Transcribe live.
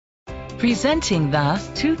Presenting the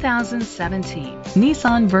 2017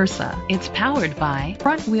 Nissan Versa. It's powered by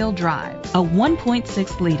front-wheel drive, a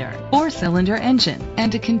 1.6-liter four-cylinder engine,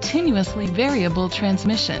 and a continuously variable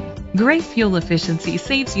transmission. Great fuel efficiency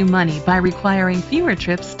saves you money by requiring fewer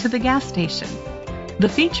trips to the gas station. The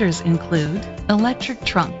features include electric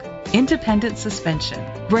trunk, independent suspension,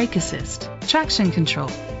 brake assist, traction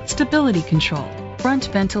control, stability control, front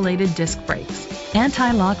ventilated disc brakes,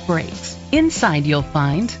 anti-lock brakes. Inside you'll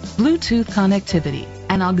find Bluetooth connectivity,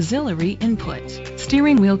 an auxiliary input,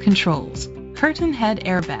 steering wheel controls, curtain head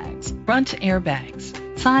airbags, front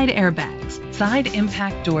airbags, side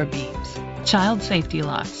impact door beams, child safety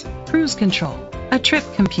locks, cruise control, a trip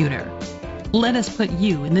computer. Let us put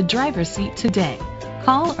you in the driver's seat today.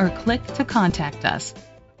 Call or click to contact us.